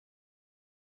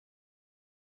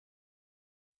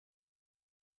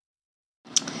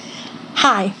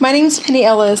Hi, my name is Penny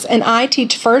Ellis, and I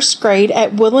teach first grade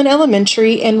at Woodland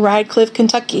Elementary in Radcliffe,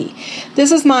 Kentucky.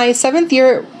 This is my 7th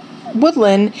year at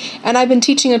Woodland, and I've been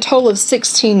teaching a total of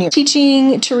 16 years.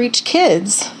 Teaching to reach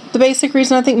kids, the basic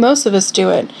reason I think most of us do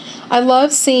it. I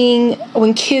love seeing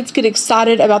when kids get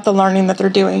excited about the learning that they're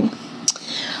doing.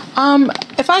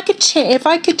 If I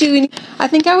could do any, I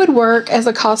think I would work as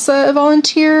a CASA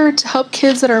volunteer to help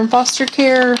kids that are in foster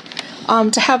care,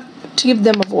 to give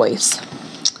them a voice.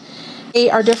 They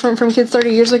are different from kids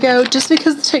 30 years ago just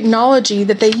because the technology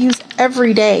that they use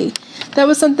every day. That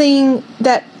was something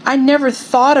that I never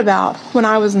thought about when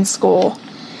I was in school.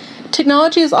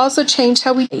 Technology has also changed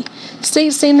how we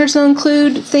state standards now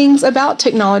include things about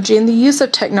technology and the use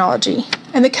of technology.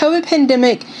 And the COVID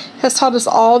pandemic has taught us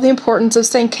all the importance of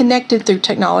staying connected through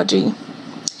technology.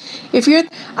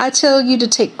 I tell you to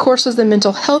take courses in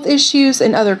mental health issues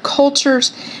and other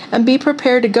cultures and be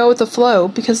prepared to go with the flow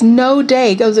because no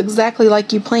day goes exactly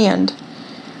like you planned.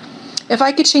 If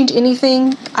I could change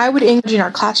anything, I would engage in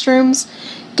our classrooms,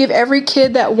 give every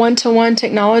kid that one-to-one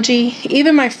technology.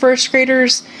 Even my first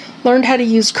graders learned how to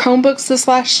use Chromebooks this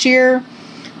last year.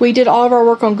 We did all of our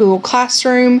work on Google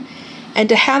Classroom, and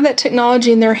to have that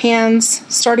technology in their hands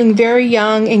starting very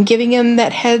young and giving them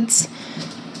that head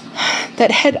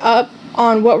up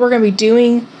on what we're going to be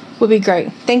doing would be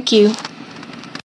great. Thank you.